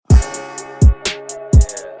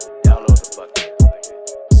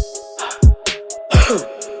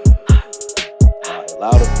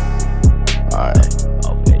Louder. Alright,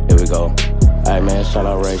 okay, here we go. Alright, man, shout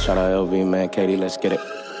out Ray, shout out LV, man. Katie, let's get it.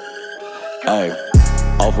 Hey.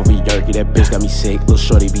 Off of a Yerky, that bitch got me sick. Lil'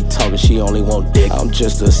 shorty be talking, she only want dick. I'm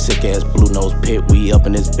just a sick ass blue nose pit. We up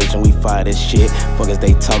in this bitch and we fire this shit. Fuckers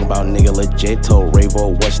they talking about, nigga legit. Told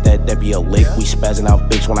RayVo, what's that? That be a lick. We spazzing out,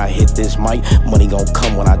 bitch, when I hit this mic. Money gon'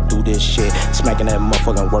 come when I do this shit. Smacking that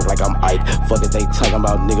motherfucking work like I'm Ike. Fuck it, they talking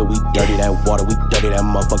about, nigga, we dirty that water. We dirty that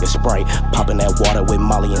motherfucking Sprite. Popping that water with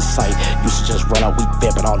Molly in sight. Used to just run out, we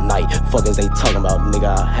vamping all night. Fuckers they talking about,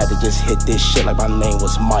 nigga, I had to just hit this shit like my name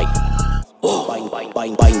was Mike.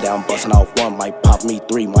 Biting down, busting off one, might pop me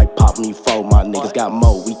three, might pop me four. My niggas got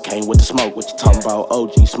mo, we came with the smoke. What you talking about?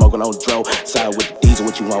 OG smoking on dro. Side with the diesel,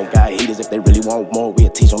 what you want? Got heaters if they really want more. We a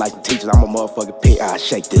teacher like the teachers. I'm a motherfucking pig. I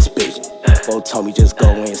shake this bitch. Bo told me just go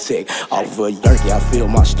in sick. Off of a Yerky, I feel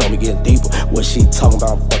my stomach getting deeper. What she talking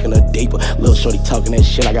about? I'm fucking her deeper. Lil' shorty talking that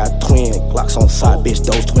shit. I got twin Glocks on side, bitch.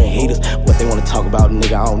 Those twin heaters. What they wanna talk about,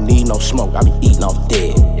 nigga? I don't need no smoke. I be eating off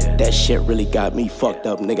dead. That shit really got me fucked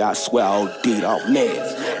up, nigga. I swear I OD'd off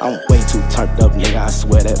neds. I'm way too turned up, nigga. I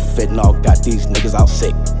swear that fentanyl got these niggas out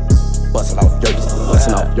sick. Bustin' off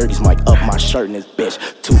Yerky's mic up my shirt in this bitch.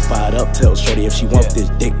 Too fired up, tell shorty if she want this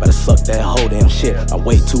dick, better suck that whole damn shit. I'm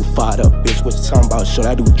way too fired up, bitch. What you talking about? Should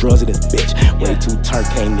I do drugs in this bitch? Way too turned,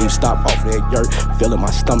 can't even stop off that Yerk. Feeling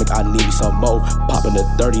my stomach, I need me some more. Popping the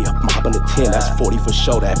 30, I'm hopping the 10, that's 40 for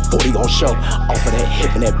sure. That 40 gon' show. Off of that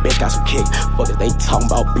hip and that bitch got some kick. Fuckers, they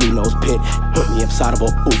talking about blue nose pit. Put me inside of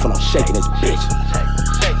a booth and I'm shaking this bitch.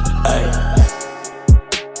 Hey.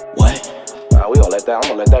 What? I'm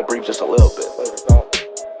gonna let that breathe just a little bit.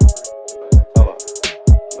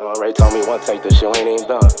 Ray told me one take this shit, we ain't even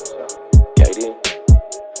done. Katie,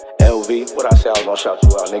 LV, what I say I was gonna shout you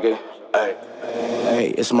out, nigga.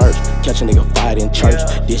 Hey, it's merch. Catch a nigga fired in church.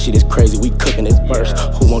 This shit is crazy, we cooking this verse.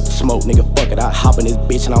 Who want the smoke, nigga? Fuck it, I hop in this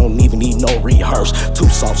bitch and I don't even need no rehearse. Too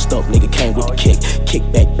soft stuff, nigga came with the kick. Kick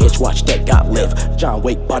back, bitch, watch that got lift. John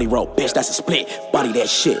Wake body roll, bitch, that's a split. Body that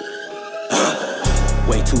shit.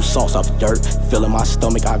 Way too sauce off Yerk. Feeling my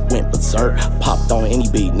stomach, I went berserk. Popped on any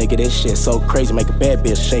beat, nigga, this shit so crazy. Make a bad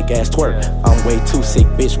bitch shake ass twerk. I'm way too sick,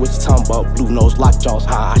 bitch, what you talking about? Blue nose, lock jaws,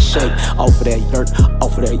 how I shake. Off of that Yerk,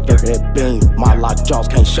 that beam. My lock jaws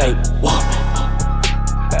can't shake. Whoa.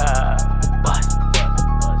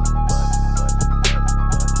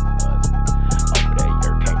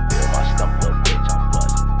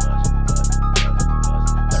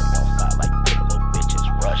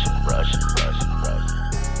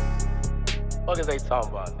 What is they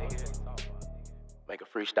talking about, nigga? Make a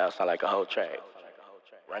freestyle sound like a whole track.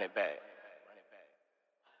 Run it back.